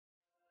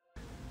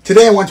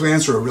Today I want to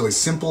answer a really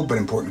simple but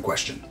important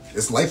question.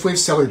 Is LifeWave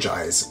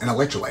Cellergize an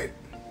electrolyte?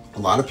 A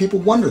lot of people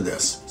wonder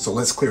this, so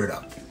let's clear it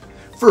up.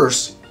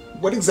 First,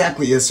 what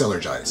exactly is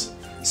Cellergize?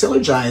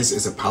 Cellergize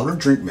is a powdered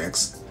drink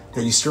mix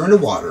that you stir into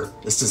water.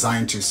 It's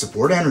designed to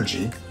support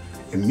energy,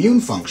 immune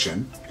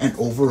function, and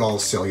overall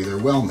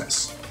cellular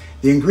wellness.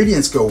 The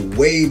ingredients go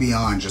way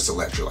beyond just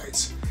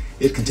electrolytes.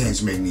 It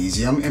contains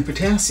magnesium and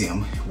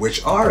potassium,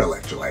 which are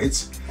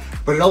electrolytes,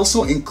 but it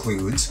also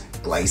includes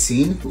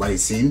glycine,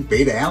 lysine,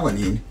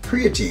 beta-alanine,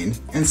 creatine,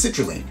 and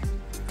citrulline.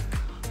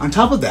 On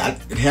top of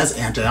that, it has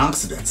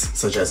antioxidants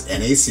such as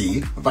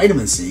NAC,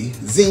 vitamin C,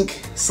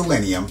 zinc,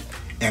 selenium,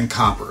 and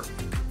copper.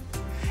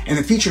 And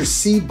it features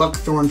sea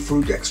buckthorn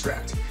fruit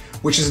extract,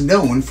 which is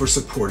known for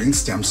supporting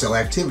stem cell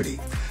activity.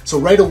 So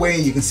right away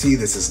you can see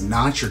this is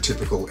not your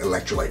typical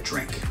electrolyte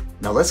drink.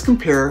 Now let's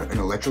compare an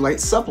electrolyte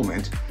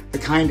supplement, the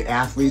kind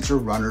athletes or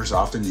runners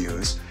often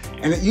use,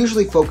 and it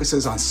usually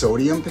focuses on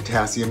sodium,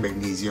 potassium,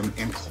 magnesium,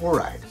 and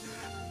chloride.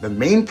 The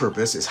main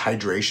purpose is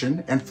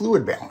hydration and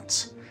fluid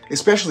balance,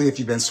 especially if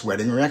you've been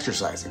sweating or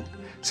exercising.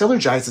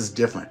 Cellergize is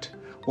different.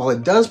 While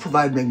it does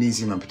provide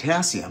magnesium and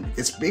potassium,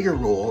 its bigger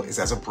role is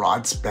as a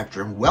broad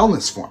spectrum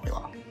wellness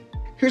formula.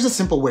 Here's a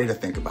simple way to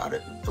think about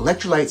it.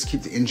 Electrolytes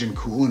keep the engine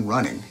cool and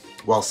running,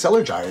 while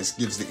Cellergize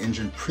gives the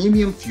engine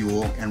premium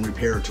fuel and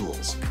repair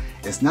tools.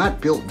 It's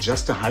not built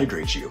just to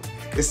hydrate you.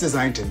 It's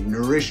designed to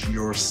nourish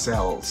your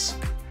cells,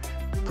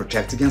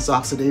 protect against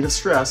oxidative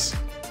stress,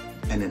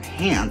 and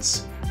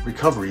enhance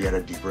recovery at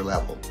a deeper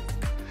level.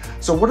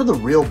 So what are the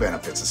real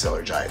benefits of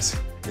Cellergize?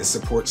 It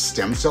supports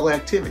stem cell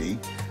activity,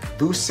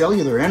 boosts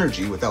cellular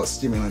energy without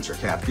stimulants or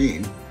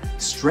caffeine,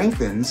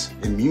 strengthens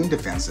immune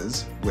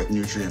defenses with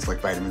nutrients like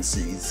vitamin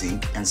C,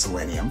 zinc, and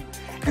selenium,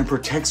 and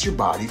protects your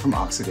body from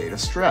oxidative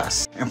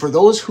stress. And for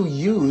those who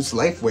use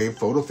LifeWave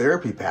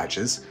phototherapy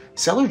patches,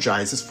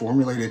 Cellergize is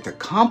formulated to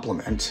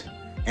complement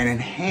and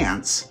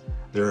enhance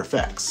their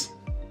effects.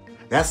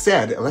 That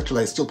said,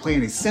 electrolytes still play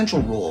an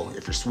essential role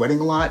if you're sweating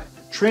a lot,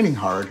 training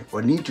hard,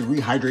 or need to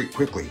rehydrate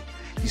quickly.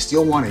 You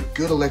still want a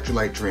good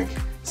electrolyte drink.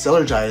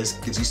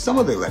 Cellergize gives you some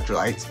of the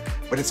electrolytes,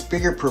 but its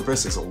bigger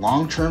purpose is a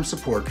long-term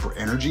support for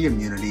energy,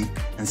 immunity,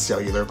 and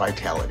cellular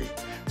vitality.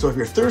 So if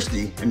you're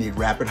thirsty and need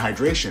rapid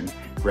hydration,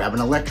 grab an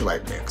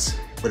electrolyte mix.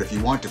 But if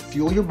you want to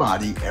fuel your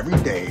body every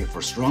day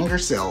for stronger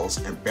cells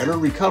and better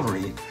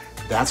recovery,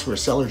 that's where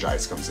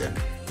Cellergize comes in.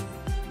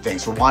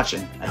 Thanks for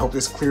watching. I hope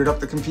this cleared up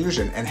the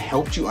confusion and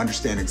helped you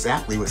understand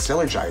exactly what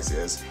Cellergize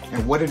is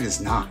and what it is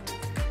not.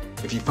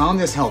 If you found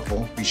this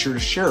helpful, be sure to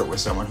share it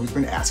with someone who's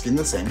been asking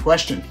the same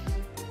question.